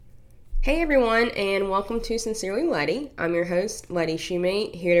Hey everyone, and welcome to Sincerely Letty. I'm your host, Letty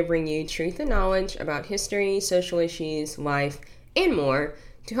Shoemate, here to bring you truth and knowledge about history, social issues, life, and more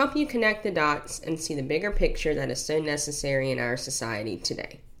to help you connect the dots and see the bigger picture that is so necessary in our society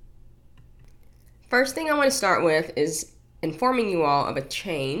today. First thing I want to start with is informing you all of a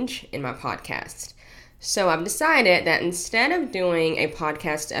change in my podcast. So I've decided that instead of doing a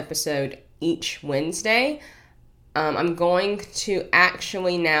podcast episode each Wednesday, I'm going to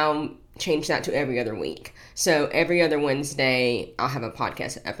actually now change that to every other week. So every other Wednesday, I'll have a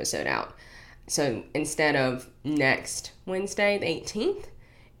podcast episode out. So instead of next Wednesday, the 18th,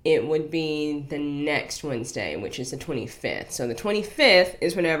 it would be the next Wednesday, which is the 25th. So the 25th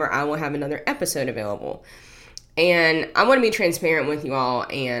is whenever I will have another episode available. And I want to be transparent with you all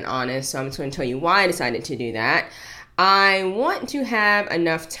and honest, so I'm just going to tell you why I decided to do that. I want to have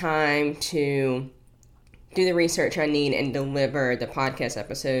enough time to do the research I need and deliver the podcast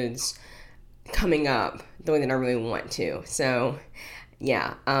episodes coming up the way that I really want to. So,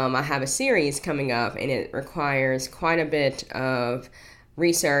 yeah, I have a series coming up, and it requires quite a bit of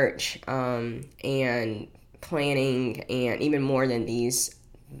research and planning, and even more than these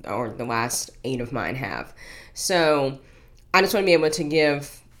or the last 8 of mine have. So, I just want to be able to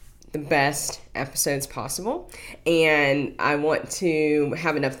give the best episodes possible, and I want to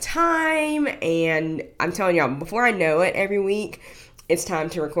have enough time, and I'm telling y'all, before I know it, every week it's time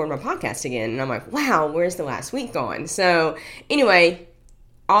to record my podcast again, and I'm like, wow, where's the last week gone? So anyway,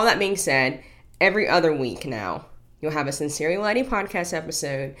 all that being said, every other week now you'll have a Sincerely Letty podcast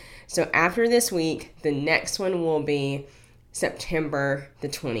episode. So after this week, the next one will be September the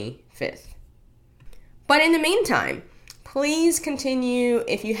 25th. But in the meantime, please continue,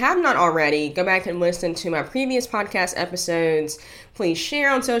 if you have not already, go back and listen to my previous podcast episodes. Please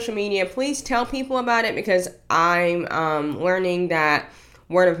share on social media. Please tell people about it, because I'm learning that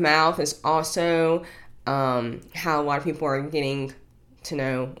word of mouth is also how a lot of people are getting to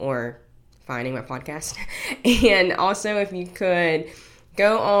know or finding my podcast. And also, if you could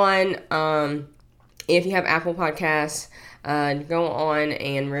go on, if you have Apple Podcasts, go on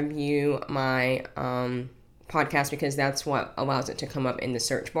and review my podcast, because that's what allows it to come up in the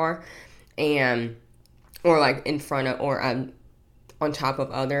search bar, and or like in front of or on top of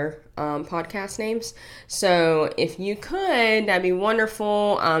other podcast names. So if you could, that'd be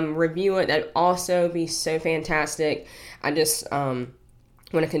wonderful. Review it. That'd also be so fantastic. I just want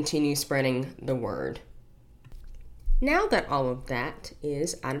to continue spreading the word. Now that all of that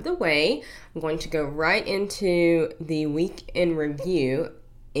is out of the way, I'm going to go right into the week in review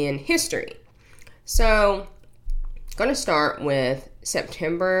in history. So I'm going to start with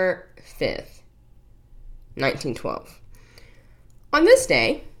September 5th, 1912. On this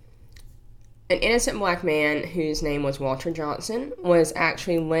day, an innocent black man whose name was Walter Johnson was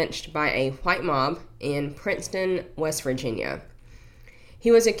actually lynched by a white mob in Princeton, West Virginia.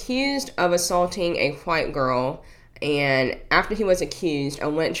 He was accused of assaulting a white girl, and after he was accused, a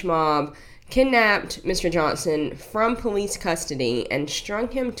lynch mob kidnapped Mr. Johnson from police custody and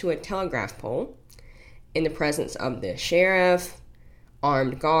strung him to a telegraph pole in the presence of the sheriff,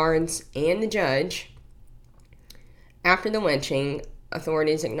 armed guards, and the judge. After the lynching,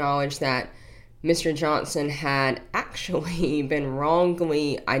 authorities acknowledged that Mr. Johnson had actually been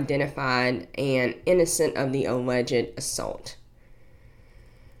wrongly identified and innocent of the alleged assault.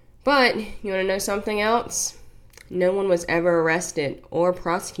 But, you want to know something else? No one was ever arrested or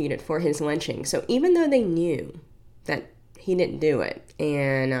prosecuted for his lynching. So even though they knew that he didn't do it,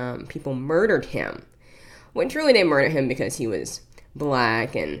 and people murdered him, which really they murdered him because he was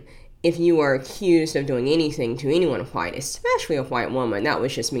black, and if you were accused of doing anything to anyone white, especially a white woman, that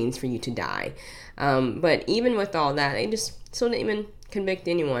was just means for you to die. But even with all that, they just still didn't even convict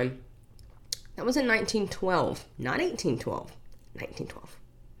anyone. That was in 1912, not 1812, 1912.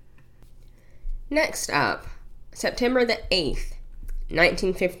 Next up, September the 8th,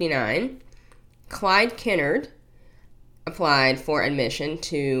 1959, Clyde Kennard applied for admission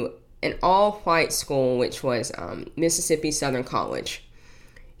to an all-white school, which was Mississippi Southern College.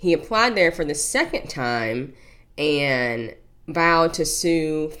 He applied there for the second time and vowed to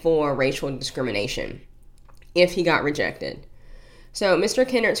sue for racial discrimination if he got rejected. So Mr.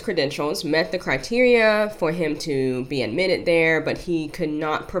 Kennard's credentials met the criteria for him to be admitted there, but he could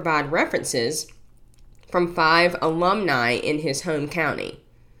not provide references from 5 alumni in his home county.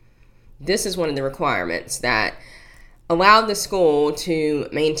 This is one of the requirements that allowed the school to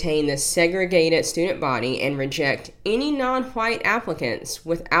maintain the segregated student body and reject any non-white applicants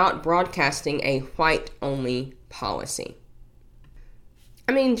without broadcasting a white-only policy.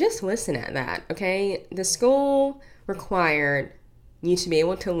 I mean, just listen at that, okay? The school required you to be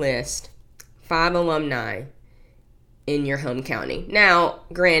able to list 5 alumni in your home county. Now,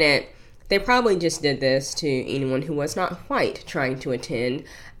 granted, they probably just did this to anyone who was not white trying to attend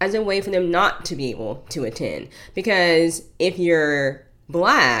as a way for them not to be able to attend. Because if you're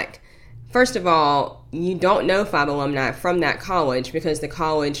black, first of all, you don't know 5 alumni from that college because the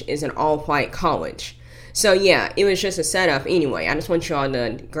college is an all-white college. So yeah, it was just a setup anyway. I just want y'all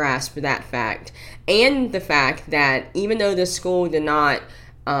to grasp that fact. And the fact that even though the school did not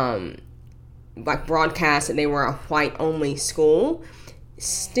broadcast that they were a white-only school,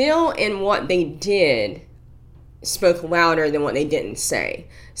 still in what they did spoke louder than what they didn't say.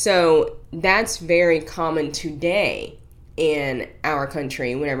 So that's very common today in our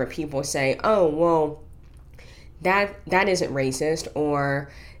country whenever people say, oh, well, that isn't racist,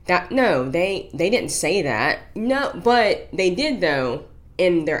 or that, no, they didn't say that. No, but they did, though,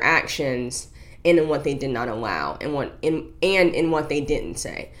 in their actions and in what they did not allow and in what they didn't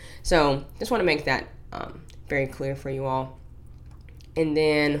say. So just want to make that very clear for you all. And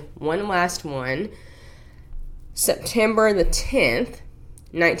then one last one, September the 10th,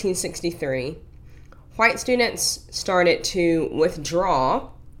 1963, white students started to withdraw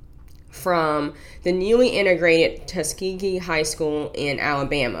from the newly integrated Tuskegee High School in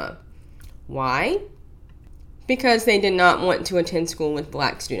Alabama. Why? Because they did not want to attend school with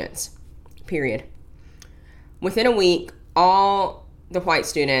black students, period. Within a week, all the white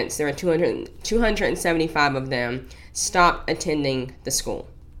students, there were 275 of them, stopped attending the school.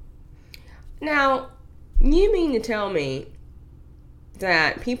 Now, you mean to tell me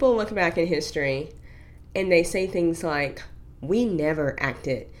that people look back in history and they say things like, we never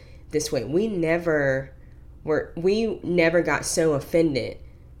acted this way. We never got so offended.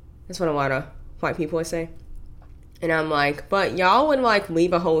 That's what a lot of white people would say. And I'm like, but y'all would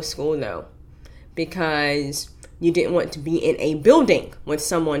leave a whole school though, because you didn't want to be in a building with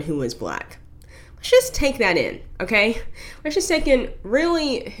someone who was black. Let's just take that in, okay? Let's just take in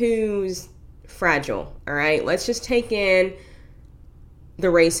really who's fragile, all right? Let's just take in the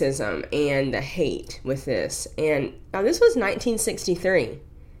racism and the hate with this. And now this was 1963.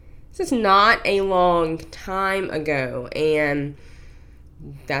 This is not a long time ago. And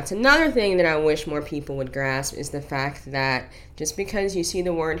that's another thing that I wish more people would grasp, is the fact that just because you see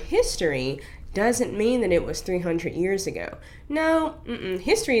the word history doesn't mean that it was 300 years ago. No,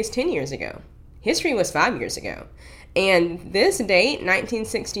 history is 10 years ago. History was 5 years ago. And this date,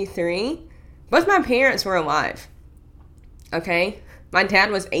 1963, both my parents were alive. Okay? My dad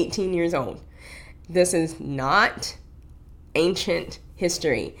was 18 years old. This is not ancient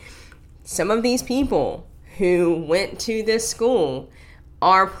history. Some of these people who went to this school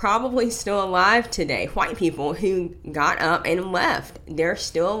are probably still alive today. White people who got up and left, they're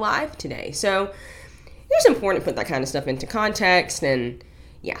still alive today. So it's important to put that kind of stuff into context, and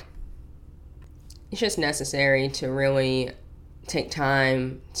yeah. It's just necessary to really take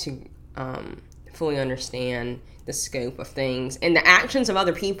time to fully understand the scope of things and the actions of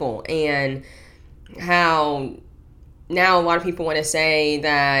other people, and how now a lot of people want to say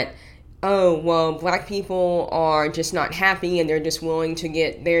that, oh, well, black people are just not happy and they're just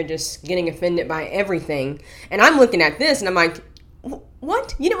they're just getting offended by everything. And I'm looking at this and I'm like,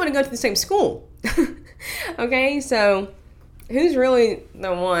 what? You didn't want to go to the same school. Okay, so who's really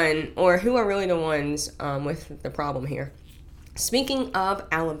the one, or who are really the ones with the problem here? Speaking of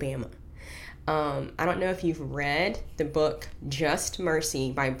Alabama, I don't know if you've read the book Just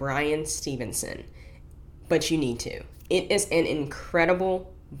Mercy by Bryan Stevenson, but you need to. It is an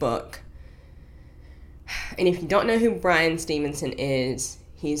incredible book. And if you don't know who Bryan Stevenson is,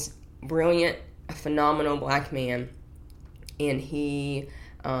 he's brilliant, a phenomenal black man, and he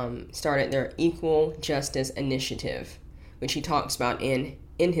started their Equal Justice Initiative, which he talks about in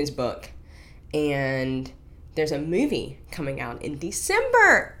his book. And there's a movie coming out in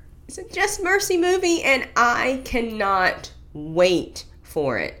December. It's a Just Mercy movie, and I cannot wait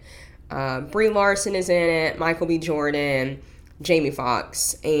for it. Brie Larson is in it, Michael B. Jordan, Jamie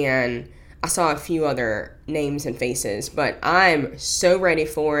Foxx, and I saw a few other names and faces, but I'm so ready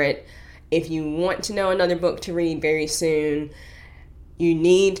for it. If you want to know another book to read very soon, you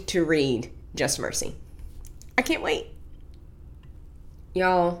need to read Just Mercy. I can't wait.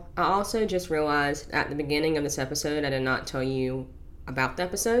 Y'all, I also just realized at the beginning of this episode, I did not tell you about the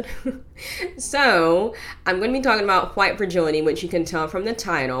episode. So, I'm going to be talking about white fragility, which you can tell from the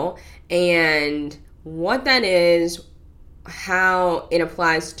title, and what that is, how it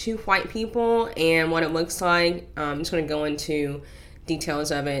applies to white people, and what it looks like. I'm just going to go into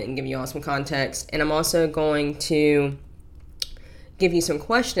details of it and give you all some context. And I'm also going to give you some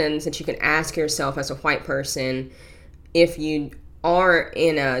questions that you can ask yourself as a white person if you are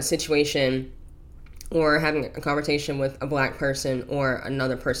in a situation or having a conversation with a black person or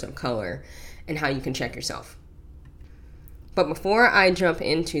another person of color, and how you can check yourself. But before I jump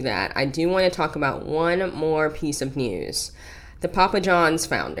into that, I do want to talk about one more piece of news. The Papa John's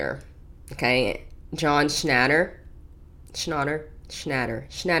founder, okay, John Schnatter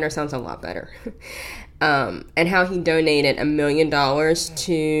sounds a lot better, and how he donated $1 million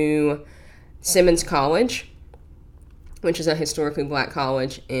to Simmons College, which is a historically black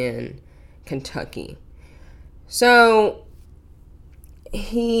college in Kentucky. So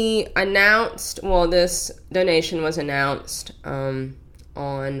he announced, this donation was announced on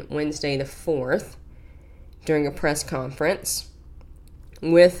Wednesday the 4th during a press conference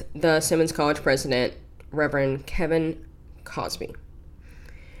with the Simmons College president, Reverend Kevin Cosby.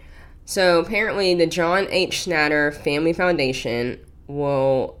 So apparently the John H. Schnatter Family Foundation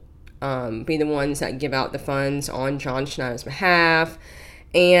will be the ones that give out the funds on John Schnatter's behalf.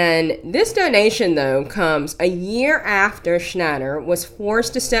 And this donation, though, comes a year after Schnatter was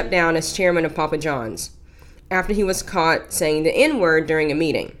forced to step down as chairman of Papa John's after he was caught saying the N-word during a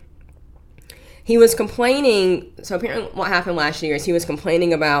meeting. He was complaining, so apparently what happened last year is he was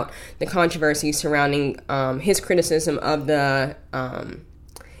complaining about the controversy surrounding his criticism of the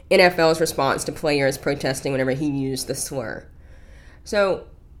NFL's response to players protesting whenever he used the slur. So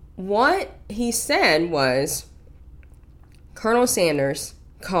what he said was, Colonel Sanders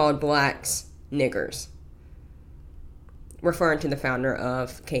called blacks niggers, referring to the founder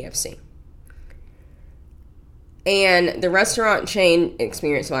of KFC. And the restaurant chain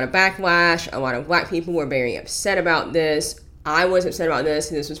experienced a lot of backlash. A lot of black people were very upset about this. I was upset about this.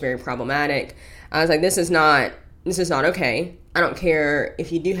 This was very problematic. I was like, this is not okay. I don't care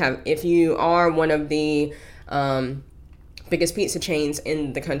if you are one of the biggest pizza chains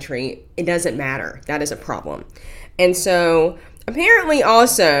in the country. It doesn't matter. That is a problem. And so apparently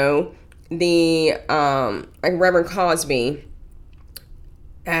also the Reverend Cosby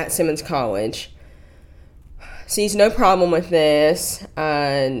at Simmons College sees no problem with this.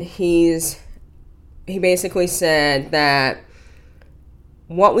 He basically said that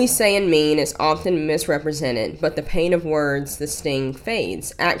what we say and mean is often misrepresented, but the pain of words, the sting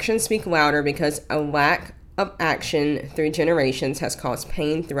fades. Actions speak louder because a lack of action through generations has caused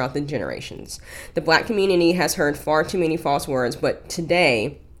pain throughout the generations. The black community has heard far too many false words, but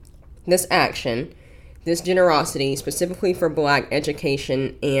today, this action, this generosity, specifically for black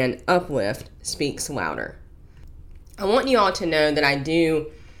education and uplift, speaks louder. I want you all to know that I do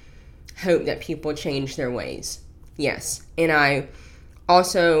hope that people change their ways. Yes, and I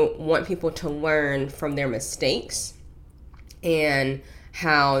also want people to learn from their mistakes and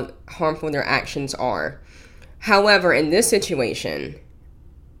how harmful their actions are. However, in this situation,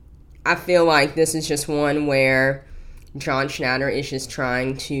 I feel like this is just one where John Schnatter is just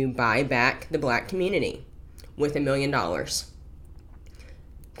trying to buy back the black community with $1 million. Because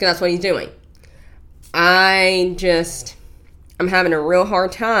that's what he's doing. I'm having a real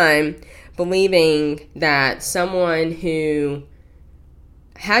hard time believing that someone who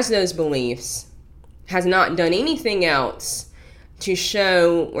has those beliefs has not done anything else to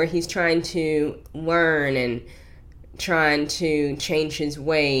show where he's trying to learn and trying to change his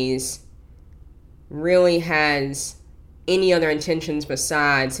ways, really has any other intentions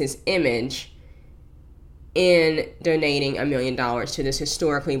besides his image in donating $1 million to this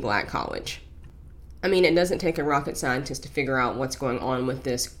historically black college. I mean, it doesn't take a rocket scientist to figure out what's going on with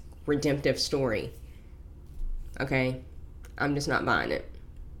this redemptive story. Okay? I'm just not buying it.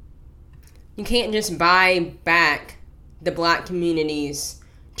 You can't just buy back the black community's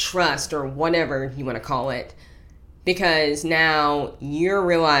trust, or whatever you want to call it, because now you're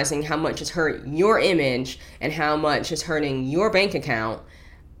realizing how much it's hurt your image and how much it's hurting your bank account,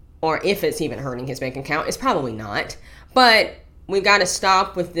 or if it's even hurting his bank account. It's probably not. But we've got to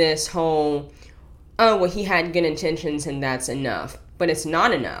stop with this whole, oh, well, he had good intentions and that's enough. But it's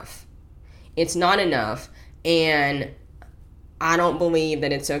not enough. It's not enough. And I don't believe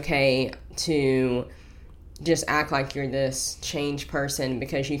that it's okay to just act like you're this changed person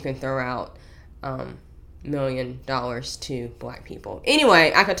because you can throw out $1 million to black people.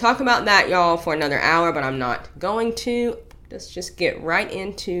 Anyway, I could talk about that, y'all, for another hour, but I'm not going to. Let's just get right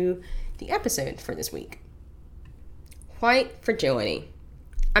into the episode for this week. White fragility.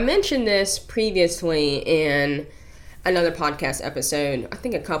 I mentioned this previously in another podcast episode, I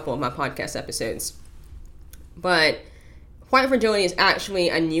think a couple of my podcast episodes, but white fragility is actually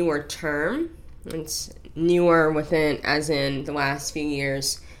a newer term. It's newer as in the last few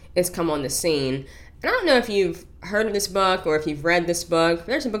years it's come on the scene. And I don't know if you've heard of this book or if you've read this book.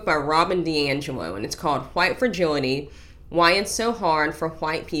 There's a book by Robin DiAngelo, and it's called White Fragility, Why It's So Hard for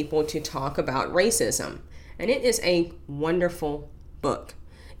White People to Talk About Racism. And it is a wonderful book.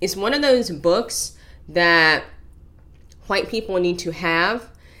 It's one of those books that white people need to have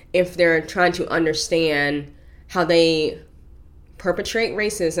if they're trying to understand how they perpetrate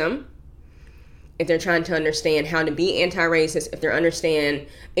racism, if they're trying to understand how to be anti-racist, if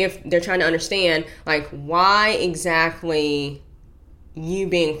they're trying to understand like why exactly you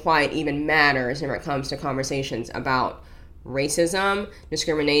being white even matters when it comes to conversations about racism,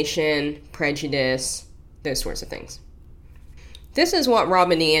 discrimination, prejudice, those sorts of things. This is what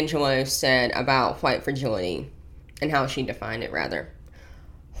Robin DiAngelo said about white fragility and how she defined it, rather.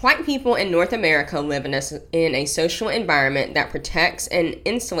 White people in North America live in a social environment that protects and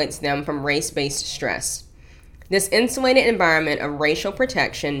insulates them from race-based stress. This insulated environment of racial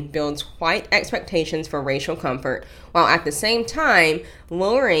protection builds white expectations for racial comfort, while at the same time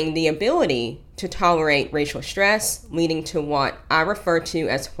lowering the ability to tolerate racial stress, leading to what I refer to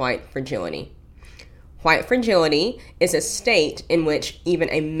as white fragility. White fragility is a state in which even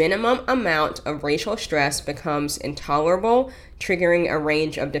a minimum amount of racial stress becomes intolerable, triggering a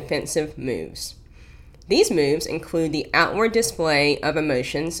range of defensive moves. These moves include the outward display of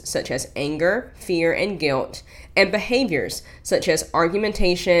emotions such as anger, fear, and guilt, and behaviors such as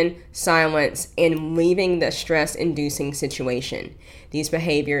argumentation, silence, and leaving the stress-inducing situation. These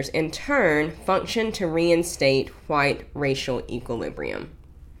behaviors, in turn, function to reinstate white racial equilibrium.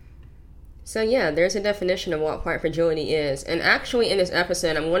 So yeah, there's a definition of what white fragility is. And actually in this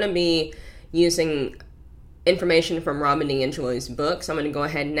episode, I'm going to be using information from Robin DiAngelo's book. So I'm going to go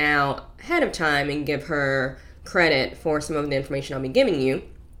ahead now, ahead of time, and give her credit for some of the information I'll be giving you.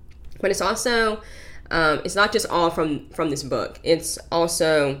 But it's also, it's not just all from this book. It's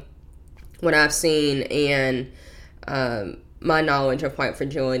also what I've seen and my knowledge of white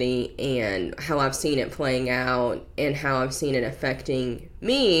fragility and how I've seen it playing out and how I've seen it affecting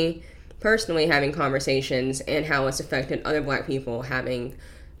me personally, having conversations, and how it's affected other Black people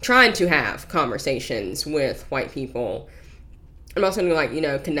trying to have conversations with white people. I'm also going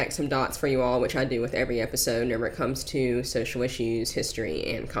to connect some dots for you all, which I do with every episode whenever it comes to social issues,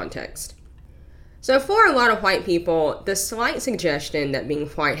 history, and context. So for a lot of white people, the slight suggestion that being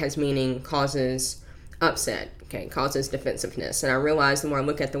white has meaning causes upset, causes defensiveness. And I realize the more I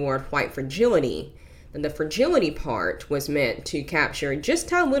look at the word white fragility, and the fragility part was meant to capture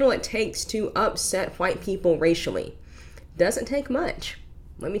just how little it takes to upset white people racially. Doesn't take much.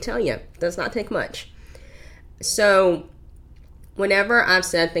 Let me tell you, does not take much. So whenever I've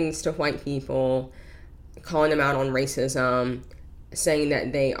said things to white people, calling them out on racism, saying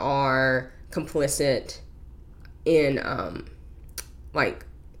that they are complicit in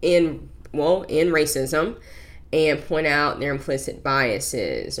racism, and point out their implicit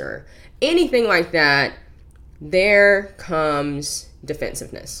biases or anything like that, there comes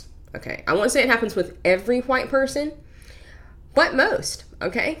defensiveness. Okay, I won't say it happens with every white person, but most.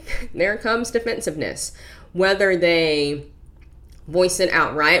 Okay, there comes defensiveness, whether they voice it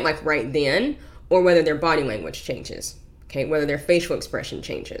outright, like right then, or whether their body language changes. Okay, whether their facial expression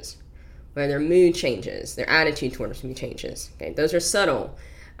changes, whether their mood changes, their attitude towards me changes. Okay, those are subtle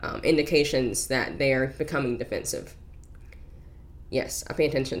indications that they are becoming defensive. Yes, I pay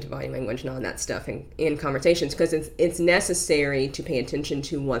attention to body language and all that stuff in conversations because it's necessary to pay attention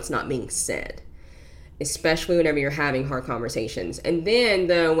to what's not being said, especially whenever you're having hard conversations. And then,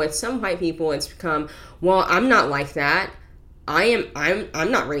 though, with some white people, it's become, well, I'm not like that. I'm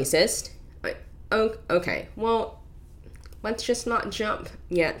not racist. Okay, well, let's just not jump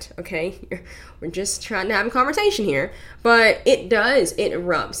yet, okay? We're just trying to have a conversation here. But it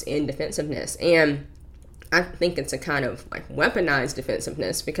erupts in defensiveness. And I think it's a kind of like weaponized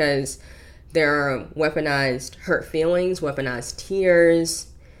defensiveness because there are weaponized hurt feelings, weaponized tears,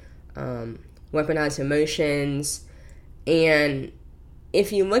 weaponized emotions. And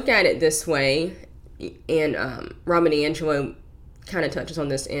if you look at it this way, and Robin DiAngelo kind of touches on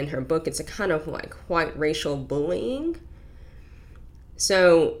this in her book, it's a kind of like white racial bullying.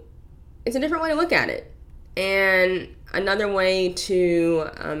 So it's a different way to look at it. And another way to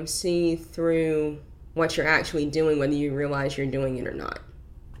see through what you're actually doing, whether you realize you're doing it or not.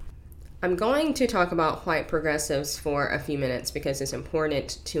 I'm going to talk about white progressives for a few minutes because it's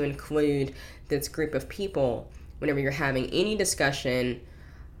important to include this group of people whenever you're having any discussion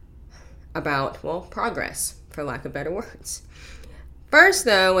about, progress, for lack of better words. First,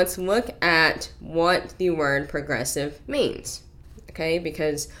 though, let's look at what the word progressive means, okay?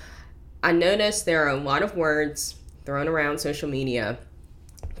 Because I notice there are a lot of words thrown around social media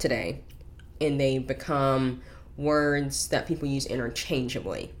today, and they become words that people use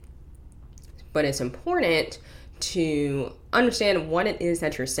interchangeably. But it's important to understand what it is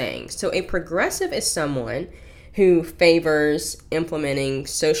that you're saying. So a progressive is someone who favors implementing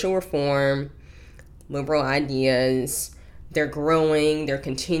social reform, liberal ideas. They're growing, they're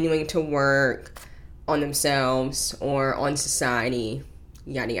continuing to work on themselves or on society,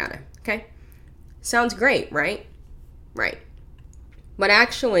 yada yada. Okay? Sounds great, right? Right. But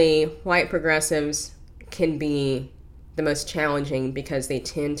actually, white progressives can be the most challenging because they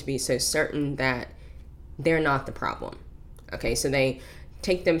tend to be so certain that they're not the problem. Okay, so they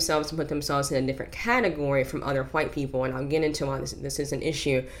take themselves and put themselves in a different category from other white people, and I'll get into why this is an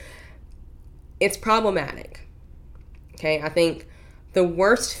issue. It's problematic. Okay, I think the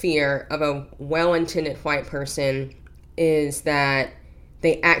worst fear of a well-intended white person is that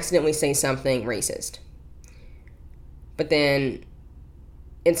they accidentally say something racist. But then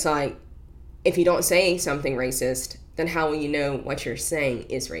it's like, if you don't say something racist, then how will you know what you're saying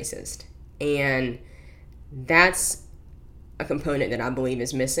is racist? And that's a component that I believe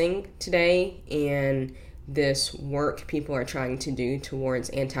is missing today in this work people are trying to do towards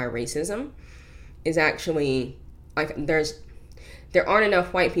anti-racism. Is actually, like, there aren't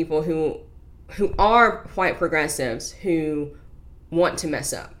enough white people who are white progressives who want to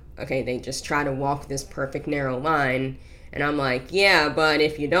mess up. Okay, they just try to walk this perfect narrow line. And I'm like, yeah, but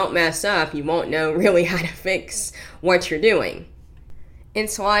if you don't mess up, you won't know really how to fix what you're doing.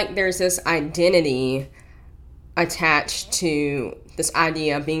 It's like there's this identity attached to this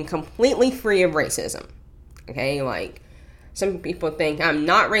idea of being completely free of racism. Okay, like some people think I'm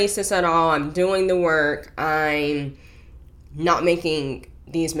not racist at all, I'm doing the work, I'm not making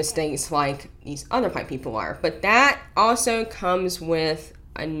these mistakes like these other white people are. But that also comes with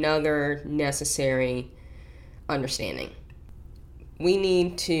another necessary understanding. We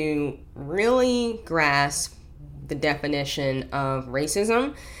need to really grasp the definition of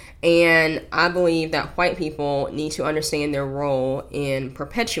racism, and I believe that white people need to understand their role in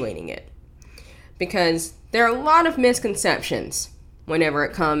perpetuating it. Because there are a lot of misconceptions whenever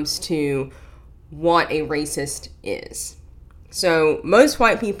it comes to what a racist is. So most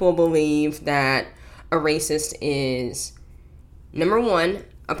white people believe that a racist is, number one,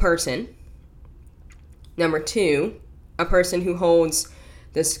 a person. Number two, a person who holds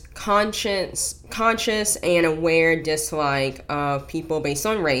this conscious and aware dislike of people based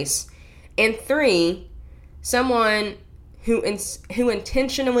on race. And three, someone who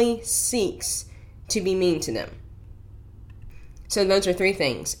intentionally seeks to be mean to them. So those are three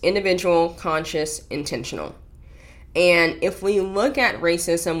things: individual, conscious, intentional. And if we look at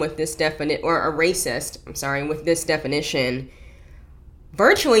racism with this with this definition,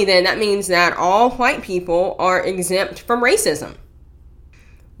 virtually then that means that all white people are exempt from racism.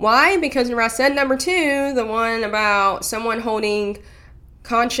 Why? Because when I said number two, the one about someone holding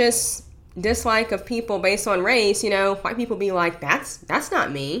conscious dislike of people based on race, white people be like, that's not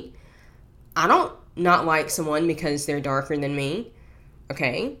me. I don't not like someone because they're darker than me.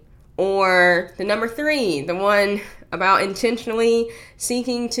 Okay? Or the number three, the one about intentionally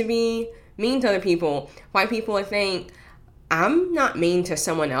seeking to be mean to other people. White people would think, I'm not mean to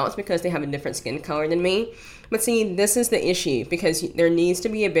someone else because they have a different skin color than me. But see, this is the issue, because there needs to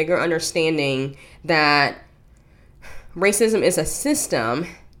be a bigger understanding that racism is a system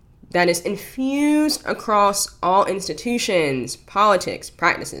that is infused across all institutions, politics,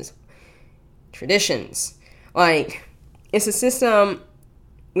 practices, traditions. Like, it's a system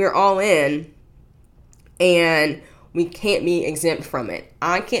we're all in, and we can't be exempt from it.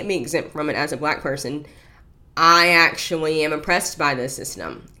 I can't be exempt from it as a black person. I actually am oppressed by this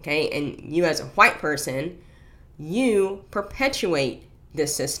system, okay? And you as a white person, you perpetuate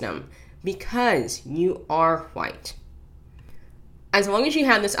this system because you are white. As long as you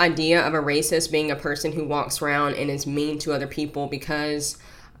have this idea of a racist being a person who walks around and is mean to other people because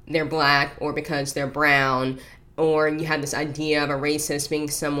they're black or because they're brown, or you have this idea of a racist being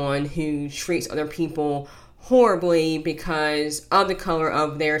someone who treats other people horribly because of the color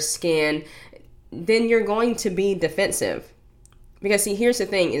of their skin, then you're going to be defensive. Because see, here's the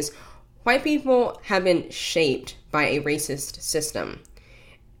thing is, white people have been shaped by a racist system.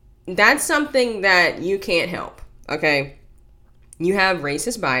 That's something that you can't help, okay? You have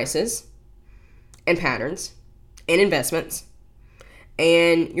racist biases and patterns and investments,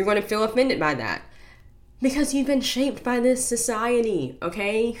 and you're going to feel offended by that because you've been shaped by this society,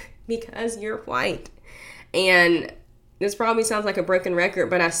 okay? Because you're white. And this probably sounds like a broken record,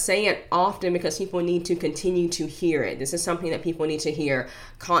 but I say it often because people need to continue to hear it. This is something that people need to hear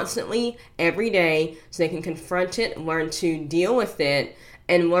constantly, every day, so they can confront it, learn to deal with it,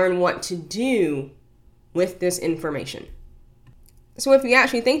 and learn what to do with this information. So if you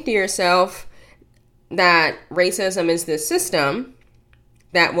actually think to yourself, that racism is this system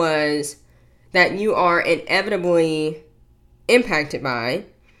that you are inevitably impacted by,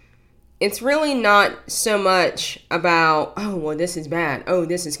 it's really not so much about, oh, well, this is bad, oh,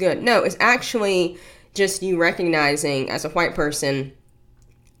 this is good. No, it's actually just you recognizing as a white person,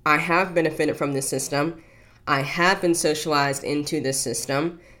 I have benefited from this system. I have been socialized into this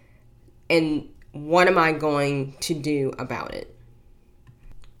system. And what am I going to do about it?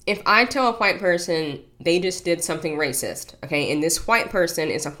 If I tell a white person they just did something racist, okay, and this white person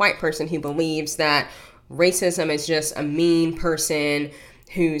is a white person who believes that racism is just a mean person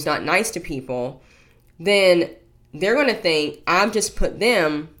who's not nice to people, then they're going to think I've just put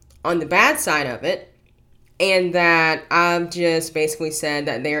them on the bad side of it and that I've just basically said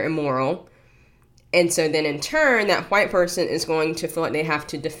that they're immoral. And so then in turn, that white person is going to feel like they have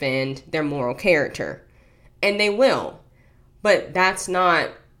to defend their moral character. And they will. But that's not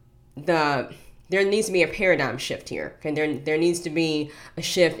there needs to be a paradigm shift here. Okay? There needs to be a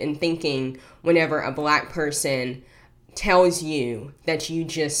shift in thinking whenever a black person tells you that you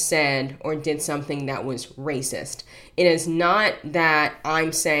just said or did something that was racist. It is not that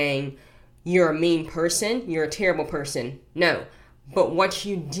I'm saying you're a mean person, you're a terrible person. No. But what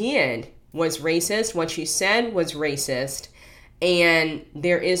you did was racist. What you said was racist. And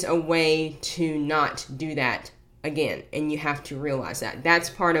there is a way to not do that again. And you have to realize that. That's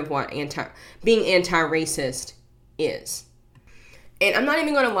part of what being anti-racist is. And I'm not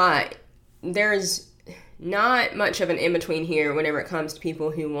even going to lie. There's not much of an in-between here whenever it comes to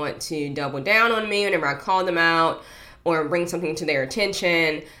people who want to double down on me whenever I call them out or bring something to their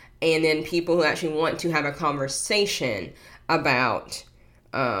attention. And then people who actually want to have a conversation about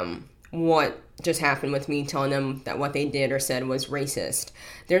what just happened with me telling them that what they did or said was racist.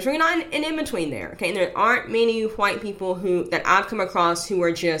 There's really not an in-between there, okay? And there aren't many white people that I've come across who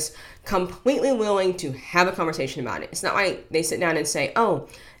are just completely willing to have a conversation about it. It's not like they sit down and say, oh,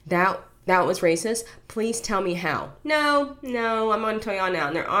 that was racist. Please tell me how. No, I'm going to tell y'all now.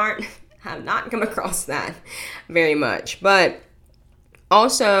 And have not come across that very much. But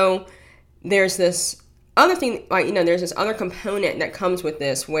also, there's this other thing, there's this other component that comes with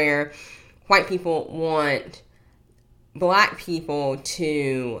this where white people want black people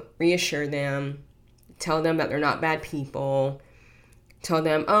to reassure them, tell them that they're not bad people, tell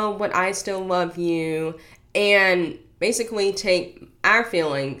them, oh, but I still love you, and basically take our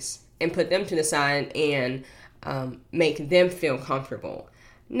feelings and put them to the side and make them feel comfortable.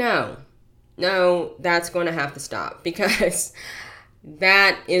 No, that's going to have to stop, because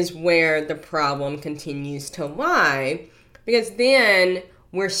that is where the problem continues to lie, because then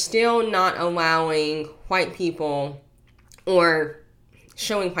we're still not allowing white people or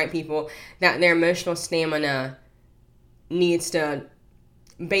showing white people that their emotional stamina needs to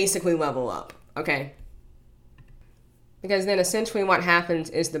basically level up, okay? Because then essentially what happens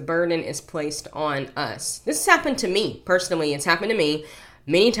is the burden is placed on us. This has happened to me personally. It's happened to me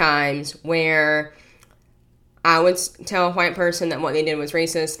many times where I would tell a white person that what they did was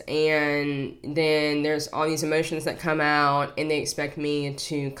racist, and then there's all these emotions that come out, and they expect me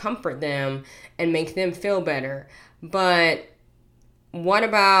to comfort them and make them feel better. But what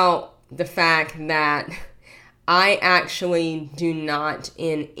about the fact that I actually do not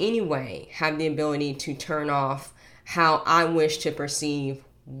in any way have the ability to turn off how I wish to perceive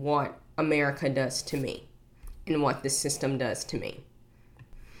what America does to me and what the system does to me?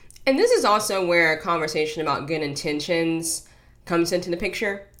 And this is also where a conversation about good intentions comes into the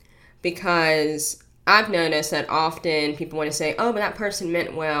picture, because I've noticed that often people want to say, oh, but that person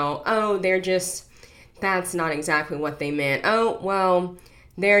meant well. Oh, that's not exactly what they meant. Oh, well,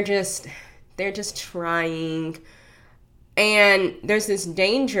 they're just trying. And there's this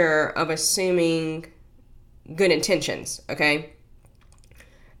danger of assuming good intentions, okay?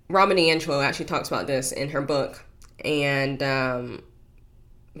 Robin DiAngelo actually talks about this in her book. And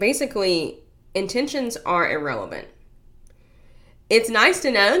basically, intentions are irrelevant. It's nice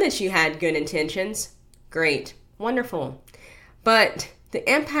to know that you had good intentions. Great. Wonderful. But the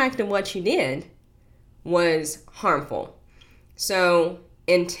impact of what you did was harmful. So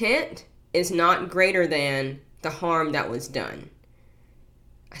intent is not greater than the harm that was done.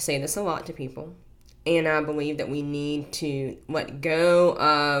 I say this a lot to people, and I believe that we need to let go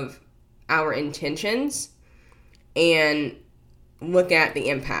of our intentions and look at the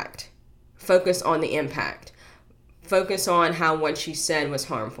impact. Focus on the impact. Focus on how what you said was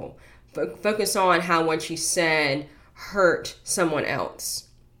harmful. Focus on how what you said hurt someone else.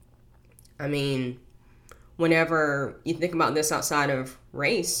 I mean, whenever you think about this outside of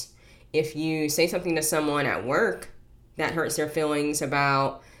race, if you say something to someone at work that hurts their feelings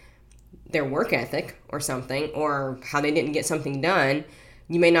about their work ethic or something, or how they didn't get something done,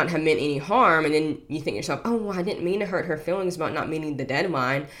 you may not have meant any harm, and then you think to yourself, oh, well, I didn't mean to hurt her feelings about not meeting the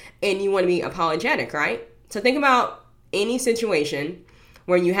deadline, and you want to be apologetic, right? So think about any situation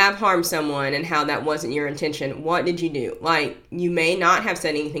where you have harmed someone and how that wasn't your intention. What did you do? Like, you may not have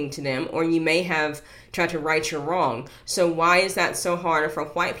said anything to them, or you may have tried to right your wrong. So why is that so hard for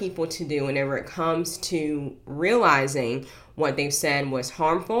white people to do whenever it comes to realizing what they've said was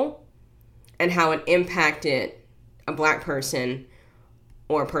harmful and how it impacted a black person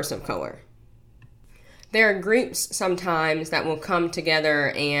or a person of color? There are groups sometimes that will come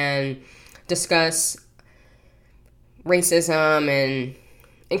together and discuss racism and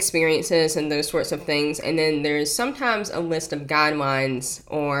experiences and those sorts of things, and then there's sometimes a list of guidelines,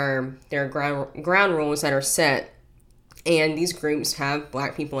 or there are ground rules that are set, and these groups have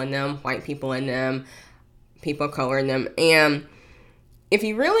black people in them, white people in them, people of color in them. And if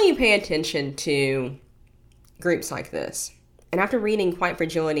you really pay attention to groups like this, and after reading White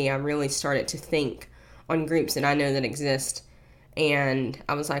Fragility, I really started to think on groups that I know that exist. And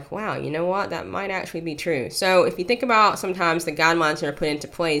I was like, wow, you know what? That might actually be true. So if you think about sometimes the guidelines that are put into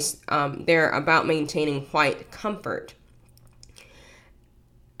place, they're about maintaining white comfort.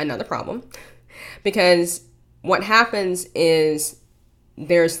 Another problem. Because what happens is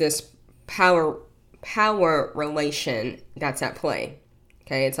there's this power relation that's at play.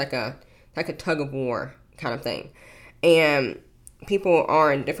 Okay, it's like a tug of war kind of thing. And people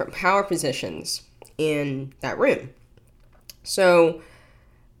are in different power positions in that room. So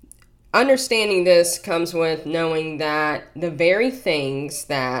understanding this comes with knowing that the very things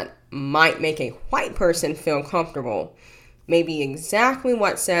that might make a white person feel comfortable may be exactly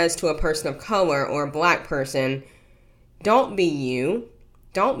what says to a person of color or a black person, don't be you,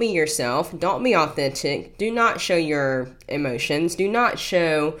 don't be yourself, don't be authentic, do not show your emotions, do not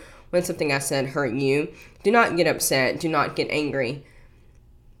show when something I said hurt you, do not get upset, do not get angry.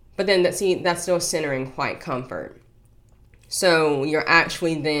 But then that's still centering white comfort. So you're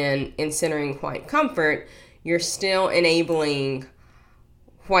actually then, in centering white comfort, you're still enabling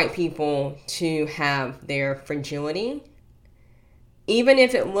white people to have their fragility, even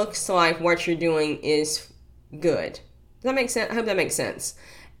if it looks like what you're doing is good. Does that make sense? I hope that makes sense.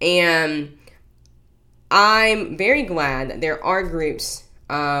 And I'm very glad that there are groups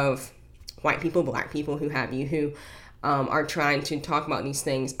of white people, black people, who have you, who are trying to talk about these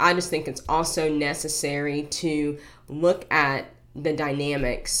things. I just think it's also necessary to look at the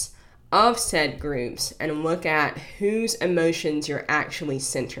dynamics of said groups and look at whose emotions you're actually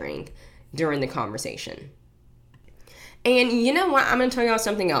centering during the conversation. And you know what? I'm going to tell y'all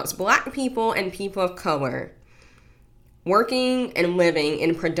something else. Black people and people of color working and living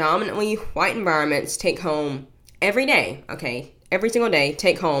in predominantly white environments take home every day, okay? Every single day,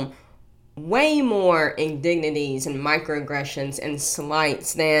 take home way more indignities and microaggressions and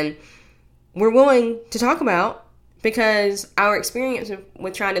slights than we're willing to talk about, because our experience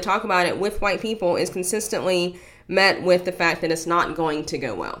with trying to talk about it with white people is consistently met with the fact that it's not going to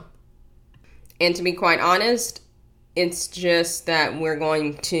go well. And to be quite honest, it's just that we're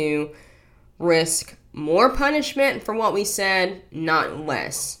going to risk more punishment for what we said, not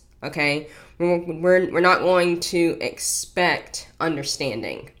less, okay? We're not going to expect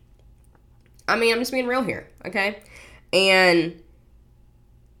understanding. I mean, I'm just being real here, okay? And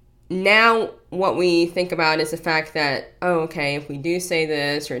now what we think about is the fact that, oh, okay, if we do say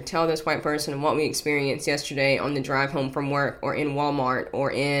this or tell this white person what we experienced yesterday on the drive home from work or in Walmart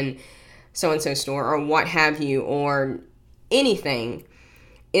or in so-and-so store or what have you, or anything,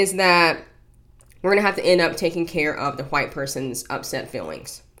 is that we're going to have to end up taking care of the white person's upset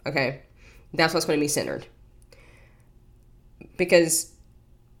feelings, okay? That's what's going to be centered. Because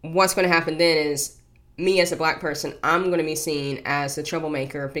what's going to happen then is, me as a black person, I'm going to be seen as the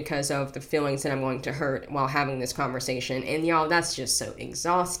troublemaker because of the feelings that I'm going to hurt while having this conversation. And y'all, that's just so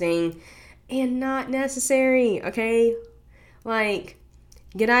exhausting and not necessary, okay? Like,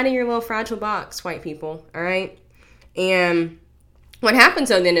 get out of your little fragile box, white people, all right? And what happens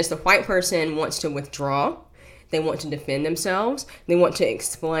though then is the white person wants to withdraw. They want to defend themselves. They want to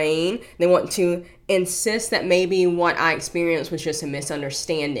explain. They want to insist that maybe what I experienced was just a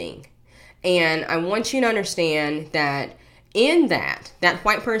misunderstanding. And I want you to understand that in that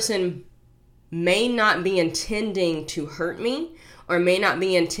white person may not be intending to hurt me or may not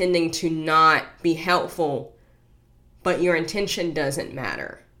be intending to not be helpful, but your intention doesn't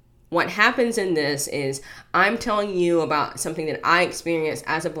matter. What happens in this is I'm telling you about something that I experienced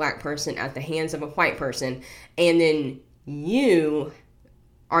as a black person at the hands of a white person, and then you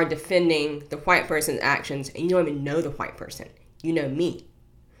are defending the white person's actions, and you don't even know the white person. You know me.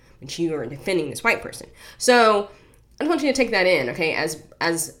 but you are defending this white person. So I just want you to take that in, okay?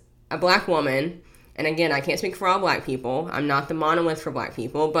 As a black woman, and again, I can't speak for all black people. I'm not the monolith for black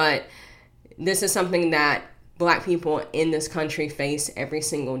people, but this is something that black people in this country face every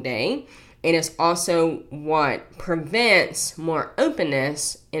single day. And it's also what prevents more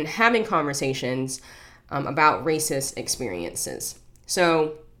openness in having conversations about racist experiences.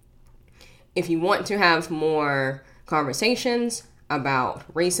 So if you want to have more conversations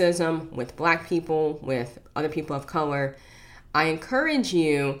about racism with black people, with other people of color, I encourage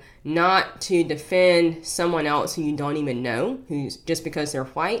you not to defend someone else who you don't even know, who's just because they're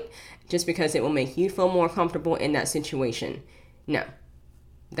white, just because it will make you feel more comfortable in that situation. No,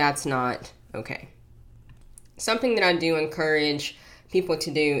 that's not okay. Something that I do encourage people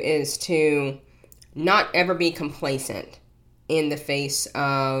to do is to not ever be complacent in the face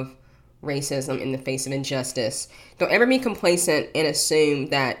of racism, in the face of injustice. Don't ever be complacent and assume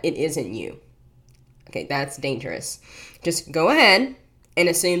that it isn't you. Okay, that's dangerous. Just go ahead and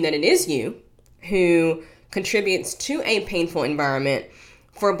assume that it is you who contributes to a painful environment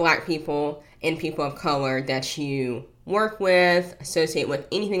for black people and people of color that you work with, associate with,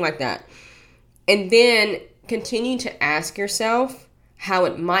 anything like that. And then continue to ask yourself how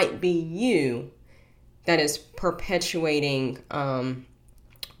it might be you that is perpetuating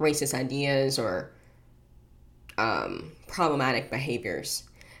racist ideas or problematic behaviors.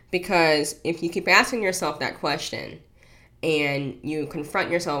 Because if you keep asking yourself that question and you confront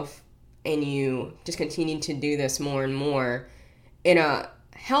yourself and you just continue to do this more and more, it'll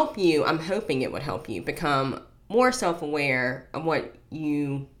help you, I'm hoping it would help you become more self-aware of what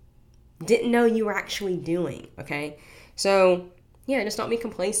you didn't know you were actually doing, okay? So, yeah, just don't be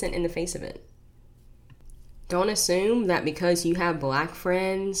complacent in the face of it. Don't assume that because you have black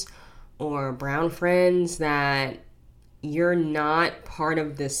friends or brown friends that you're not part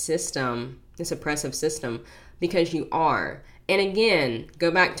of this system, this oppressive system, because you are. And again,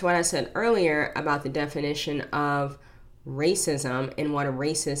 go back to what I said earlier about the definition of racism and what a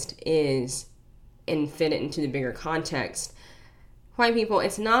racist is and fit it into the bigger context. White people,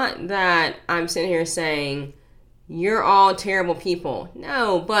 it's not that I'm sitting here saying you're all terrible people.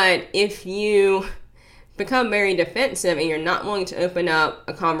 No, but if you become very defensive and you're not willing to open up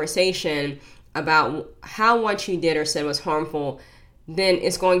a conversation about how what you did or said was harmful, then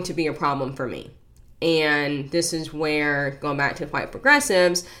it's going to be a problem for me. And this is where, going back to white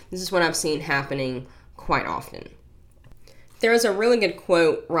progressives, this is what I've seen happening quite often. There was a really good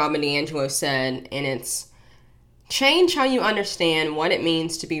quote Robin DiAngelo said, and it's, change how you understand what it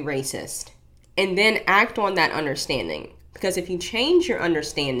means to be racist, and then act on that understanding. Because if you change your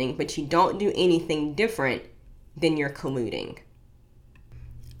understanding, but you don't do anything different, then you're colluding.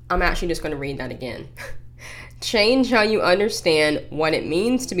 I'm actually just going to read that again. Change how you understand what it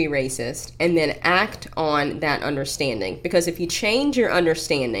means to be racist, and then act on that understanding. Because if you change your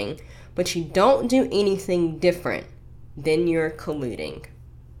understanding, but you don't do anything different, then you're colluding.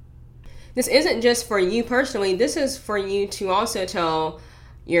 This isn't just for you personally. This is for you to also tell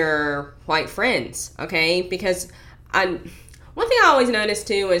your white friends, okay? Because one thing I always notice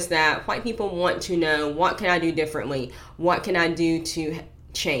too is that white people want to know, what can I do differently? What can I do to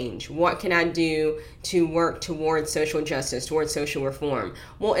change? What can I do to work towards social justice, towards social reform?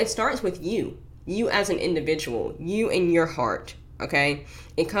 Well, it starts with you as an individual, you and your heart, okay?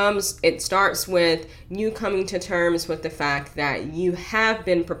 It starts with you coming to terms with the fact that you have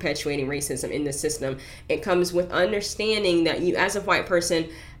been perpetuating racism in the system. It comes with understanding that you as a white person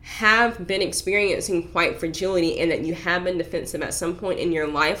have been experiencing white fragility and that you have been defensive at some point in your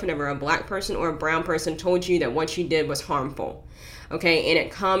life whenever a black person or a brown person told you that what you did was harmful. Okay, and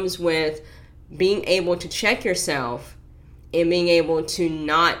it comes with being able to check yourself and being able to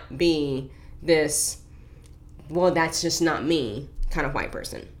not be this, well, that's just not me kind of white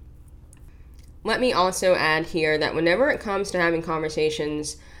person. Let me also add here that whenever it comes to having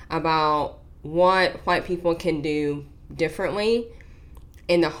conversations about what white people can do differently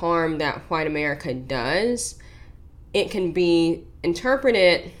and the harm that white America does, it can be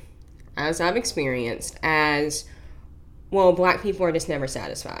interpreted, as I've experienced, as, well, black people are just never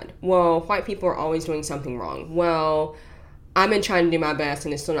satisfied. Well, white people are always doing something wrong. Well, I've been trying to do my best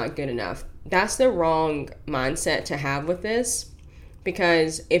and it's still not good enough. That's the wrong mindset to have with this,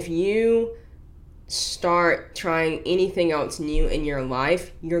 because if you start trying anything else new in your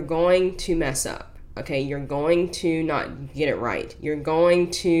life, you're going to mess up, okay? You're going to not get it right. You're going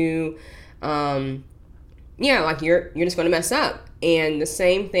to, you're just going to mess up. And the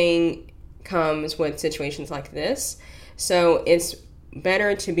same thing comes with situations like this. So it's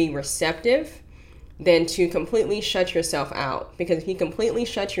better to be receptive than to completely shut yourself out. Because if you completely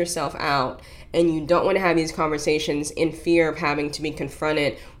shut yourself out and you don't want to have these conversations in fear of having to be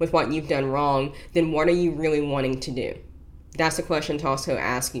confronted with what you've done wrong, then what are you really wanting to do? That's the question to also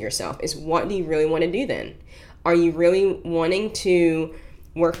ask yourself, is what do you really want to do then? Are you really wanting to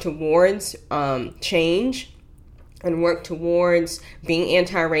work towards change and work towards being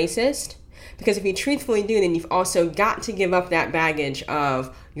anti-racist? Because if you truthfully do, then you've also got to give up that baggage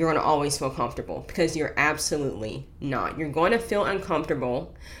of you're going to always feel comfortable, because you're absolutely not. You're going to feel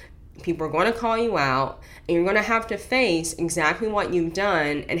uncomfortable. People are going to call you out, and you're going to have to face exactly what you've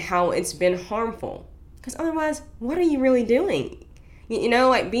done and how it's been harmful. Because otherwise, what are you really doing?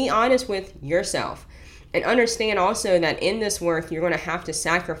 Be honest with yourself, and understand also that in this work, you're going to have to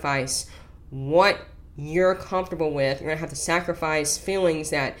sacrifice what you're comfortable with. You're going to have to sacrifice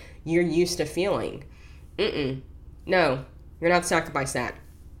feelings that you're used to feeling. No, you're going to have to sacrifice that.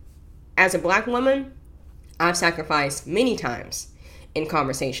 As a Black woman, I've sacrificed many times in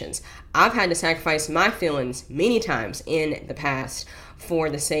conversations. I've had to sacrifice my feelings many times in the past for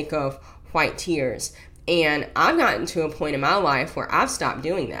the sake of white tears. And I've gotten to a point in my life where I've stopped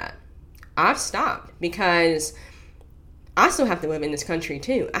doing that. I've stopped because I still have to live in this country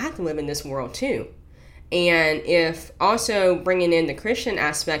too. I have to live in this world too. And if also bringing in the Christian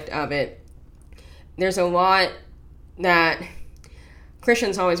aspect of it, there's a lot that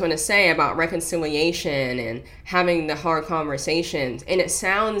Christians always want to say about reconciliation and having the hard conversations. And it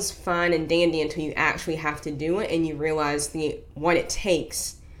sounds fine and dandy until you actually have to do it and you realize what it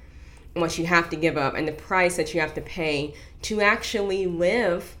takes, what you have to give up, and the price that you have to pay to actually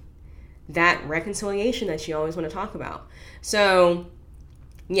live that reconciliation that you always want to talk about. So,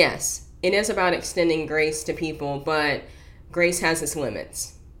 yes, it is about extending grace to people, but grace has its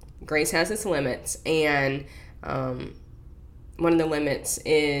limits. Grace has its limits, and one of the limits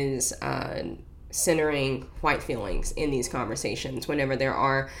is centering white feelings in these conversations whenever there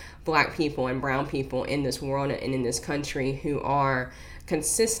are Black people and brown people in this world and in this country who are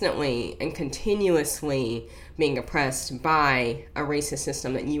consistently and continuously being oppressed by a racist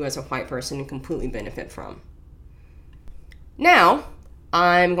system that you as a white person completely benefit from. Now,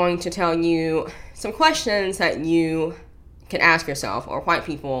 I'm going to tell you some questions that you can ask yourself, or white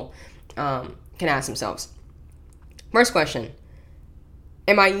people can ask themselves. First question: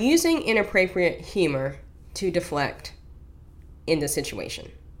 am I using inappropriate humor to deflect in this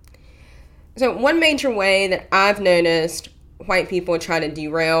situation? So one major way that I've noticed white people try to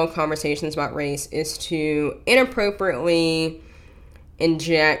derail conversations about race is to inappropriately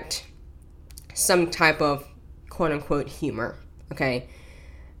inject some type of quote-unquote humor, okay?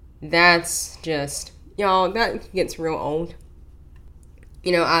 That's just, y'all, that gets real old.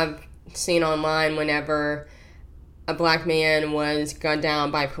 I've seen online whenever a Black man was gunned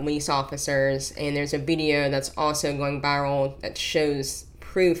down by police officers, and there's a video that's also going viral that shows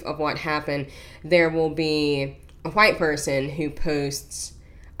proof of what happened. There will be a white person who posts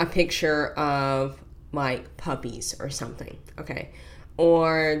a picture of like puppies or something, okay?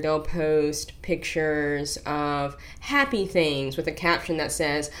 Or they'll post pictures of happy things with a caption that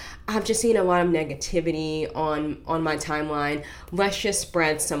says, I've just seen a lot of negativity on my timeline. Let's just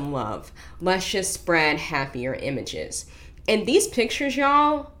spread some love. Let's just spread happier images. And these pictures,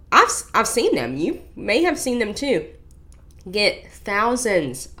 y'all, I've seen them. You may have seen them too. Get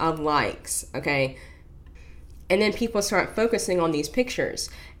thousands of likes, okay? And then people start focusing on these pictures.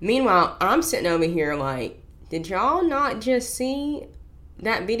 Meanwhile, I'm sitting over here like, did y'all not just see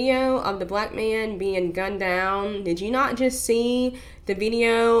that video of the Black man being gunned down? Did you not just see the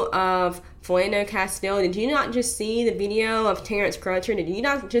video of Philando Castile? Did you not just see the video of Terrence Crutcher? Did you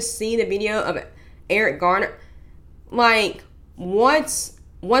not just see the video of Eric Garner? Like, what's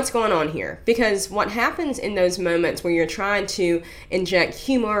going on here? Because what happens in those moments where you're trying to inject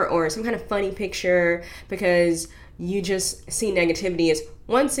humor or some kind of funny picture because you just see negativity is,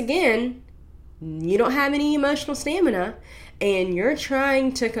 once again, you don't have any emotional stamina and you're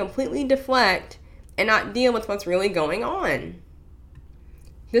trying to completely deflect and not deal with what's really going on.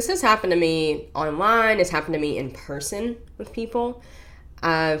 This has happened to me online. It's happened to me in person with people.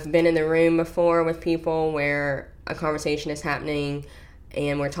 I've been in the room before with people where a conversation is happening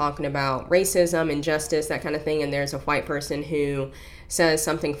and we're talking about racism, injustice, that kind of thing, and there's a white person who says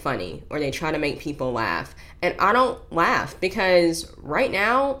something funny or they try to make people laugh. And I don't laugh because right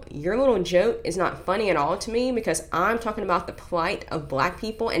now your little joke is not funny at all to me because I'm talking about the plight of Black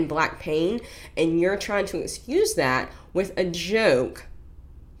people and Black pain, and you're trying to excuse that with a joke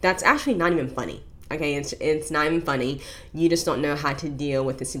that's actually not even funny. Okay, it's not even funny. You just don't know how to deal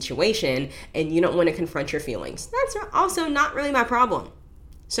with the situation and you don't want to confront your feelings. That's also not really my problem.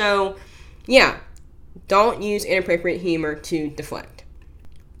 So, yeah, don't use inappropriate humor to deflect.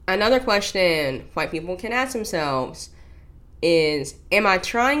 Another question white people can ask themselves is, am I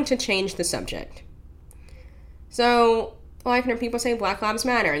trying to change the subject? So, like when people say Black Lives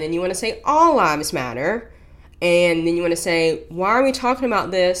Matter, and then you want to say all lives matter, and then you want to say, why are we talking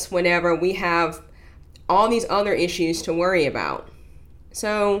about this whenever we have all these other issues to worry about?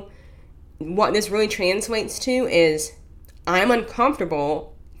 So, what this really translates to is, I'm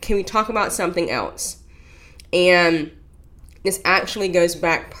uncomfortable, can we talk about something else? And this actually goes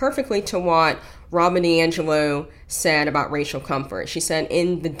back perfectly to what Robin DiAngelo said about racial comfort. She said,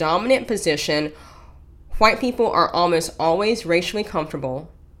 in the dominant position, white people are almost always racially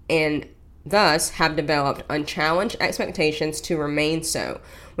comfortable and thus have developed unchallenged expectations to remain so.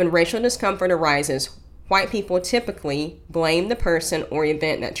 When racial discomfort arises, white people typically blame the person or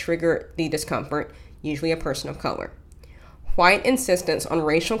event that triggered the discomfort, usually a person of color. White insistence on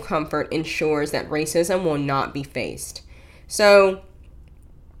racial comfort ensures that racism will not be faced. So,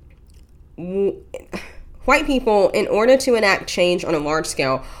 white people, in order to enact change on a large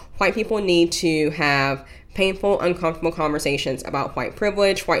scale, white people need to have painful, uncomfortable conversations about white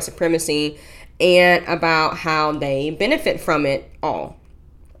privilege, white supremacy, and about how they benefit from it all.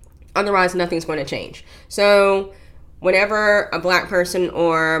 Otherwise, nothing's going to change. So, whenever a Black person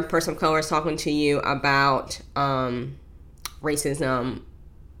or person of color is talking to you about racism,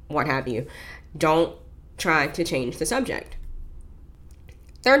 what have you, don't try to change the subject.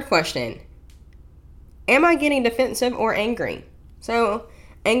 Third question, am I getting defensive or angry? So,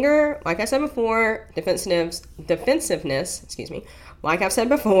 anger, like I said before, defensiveness, like I've said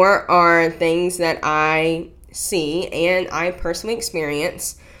before, are things that I see and I personally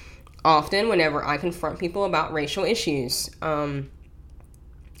experience often whenever I confront people about racial issues. And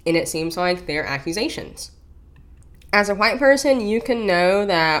it seems like they're accusations. As a white person, you can know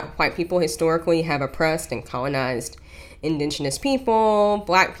that white people historically have oppressed and colonized indigenous people,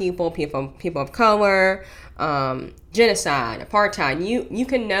 Black people, people of color, genocide, apartheid. You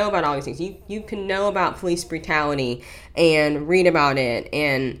can know about all these things. You can know about police brutality and read about it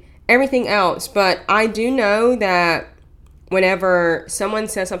and everything else. But I do know that whenever someone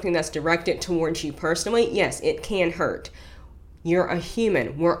says something that's directed towards you personally, yes, it can hurt. You're a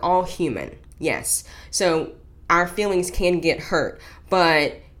human. We're all human. Yes. So our feelings can get hurt,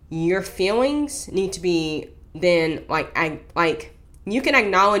 but your feelings need to be then like you can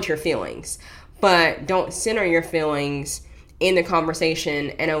acknowledge your feelings, but don't center your feelings in the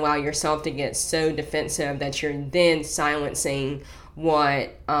conversation and allow yourself to get so defensive that you're then silencing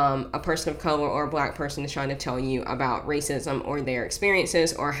what a person of color or a Black person is trying to tell you about racism or their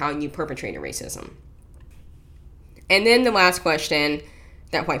experiences or how you perpetrated racism. And then the last question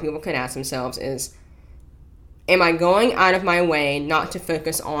that white people can ask themselves is, am I going out of my way not to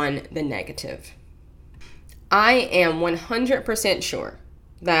focus on the negative? I am 100% sure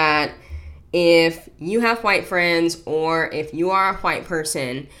that if you have white friends or if you are a white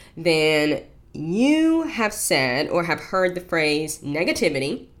person, then you have said or have heard the phrase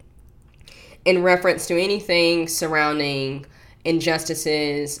negativity in reference to anything surrounding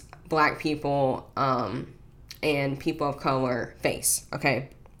injustices Black people and people of color face, okay?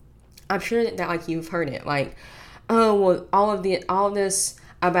 I'm sure that like you've heard it, like, oh, well, all of this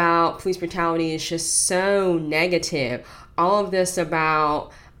about police brutality is just so negative. All of this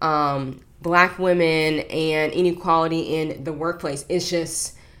about Black women and inequality in the workplace is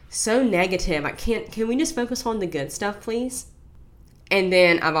just so negative. Can we just focus on the good stuff, please? And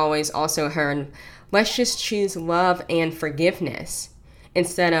then I've always also heard, let's just choose love and forgiveness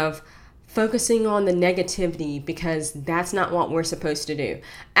instead of focusing on the negativity, because that's not what we're supposed to do.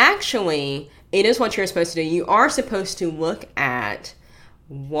 Actually, it is what you're supposed to do. You are supposed to look at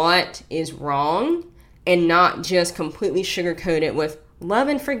what is wrong and not just completely sugarcoat it with love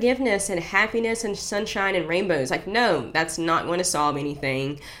and forgiveness and happiness and sunshine and rainbows. Like, no, that's not going to solve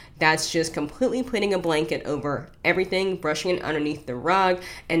anything. That's just completely putting a blanket over everything, brushing it underneath the rug,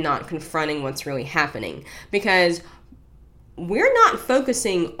 and not confronting what's really happening. Because we're not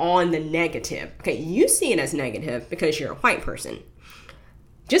focusing on the negative. Okay, you see it as negative because you're a white person.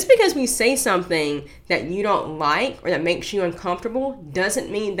 Just because we say something that you don't like or that makes you uncomfortable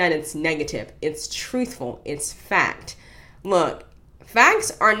doesn't mean that it's negative. It's truthful. It's fact. Look,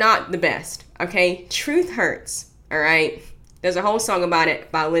 facts are not the best, okay? Truth hurts, all right? There's a whole song about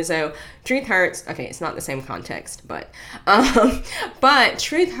it by Lizzo. Truth hurts. Okay, it's not the same context, but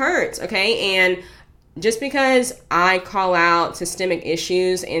truth hurts, okay? And just because I call out systemic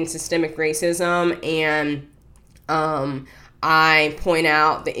issues and systemic racism and I point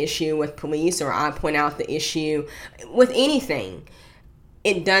out the issue with police or I point out the issue with anything,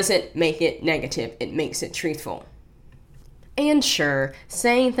 it doesn't make it negative. It makes it truthful. And sure,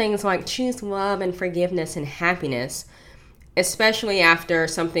 saying things like choose love and forgiveness and happiness, especially after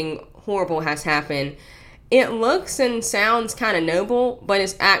something horrible has happened, it looks and sounds kind of noble, but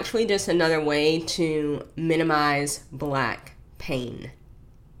it's actually just another way to minimize Black pain.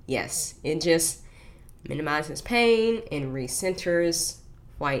 Yes, it just minimizes pain and recenters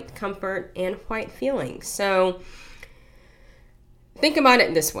white comfort and white feelings. So think about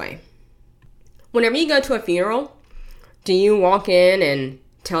it this way. Whenever you go to a funeral, do you walk in and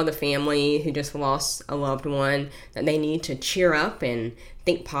tell the family who just lost a loved one that they need to cheer up and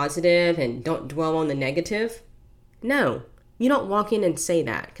think positive and don't dwell on the negative? No, you don't walk in and say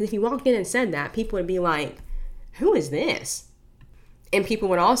that. Because if you walked in and said that, people would be like, who is this? And people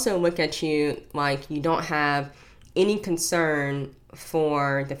would also look at you like you don't have any concern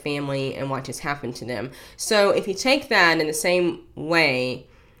for the family and what just happened to them. So if you take that in the same way,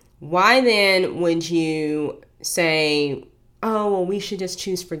 why then would you say, oh, well, we should just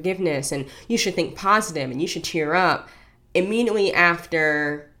choose forgiveness and you should think positive and you should cheer up immediately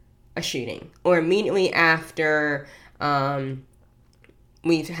after a shooting or immediately after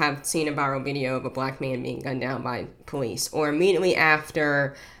we have seen a viral video of a Black man being gunned down by police, or immediately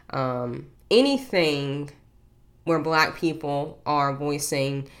after anything where Black people are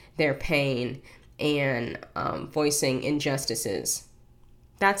voicing their pain and voicing injustices.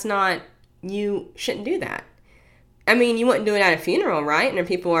 That's not, you shouldn't do that. I mean, you wouldn't do it at a funeral, right? And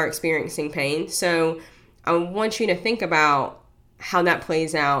people are experiencing pain. So I want you to think about how that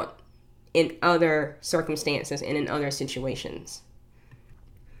plays out in other circumstances and in other situations.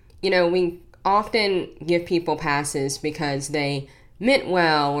 You know, we often give people passes because they meant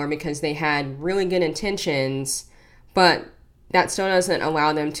well or because they had really good intentions, but that still doesn't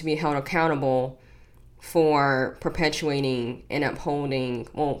allow them to be held accountable for perpetuating racism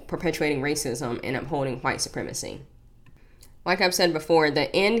and upholding white supremacy. Like I've said before,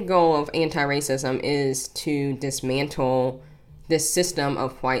 the end goal of anti-racism is to dismantle this system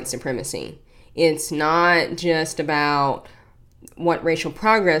of white supremacy. It's not just about what racial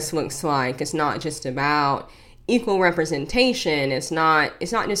progress looks like. It's not just about equal representation. It's not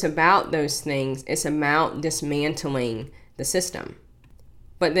just about those things. It's about dismantling the system.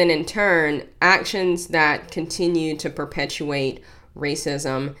 But then in turn, actions that continue to perpetuate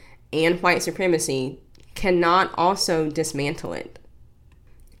racism and white supremacy cannot also dismantle it.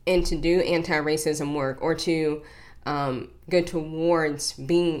 And to do anti-racism work or to go towards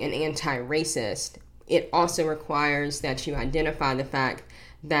being an anti-racist, it also requires that you identify the fact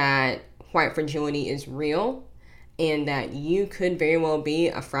that white fragility is real and that you could very well be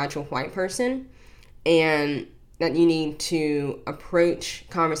a fragile white person, and that you need to approach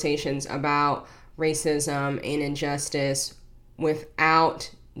conversations about racism and injustice without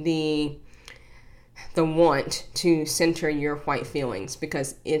the want to center your white feelings,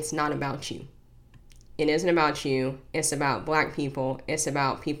 because it's not about you. It isn't about you. It's about Black people. It's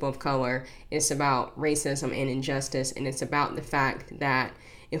about people of color. It's about racism and injustice. And it's about the fact that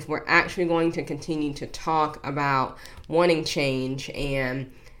if we're actually going to continue to talk about wanting change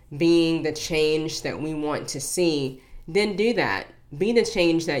and being the change that we want to see, then do that. Be the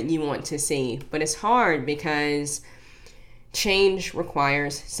change that you want to see. But it's hard because change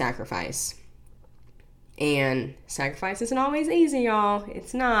requires sacrifice. And sacrifice isn't always easy, y'all.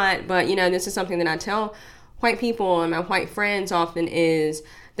 It's not. But, this is something that I tell white people and my white friends often is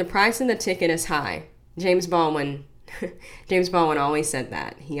the price of the ticket is high. James Baldwin always said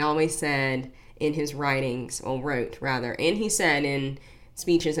that. He always said in his writings, or wrote rather, and he said in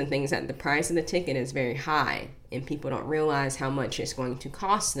speeches and things that the price of the ticket is very high and people don't realize how much it's going to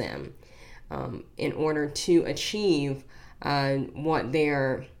cost them in order to achieve what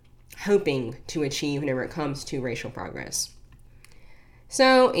they're hoping to achieve whenever it comes to racial progress.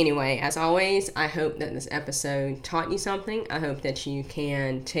 So anyway, as always, I hope that this episode taught you something. I hope that you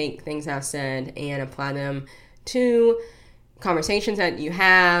can take things I've said and apply them to conversations that you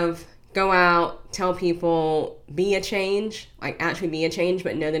have. Go out, tell people, be a change, actually be a change,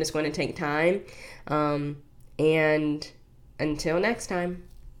 but know that it's going to take time. And until next time.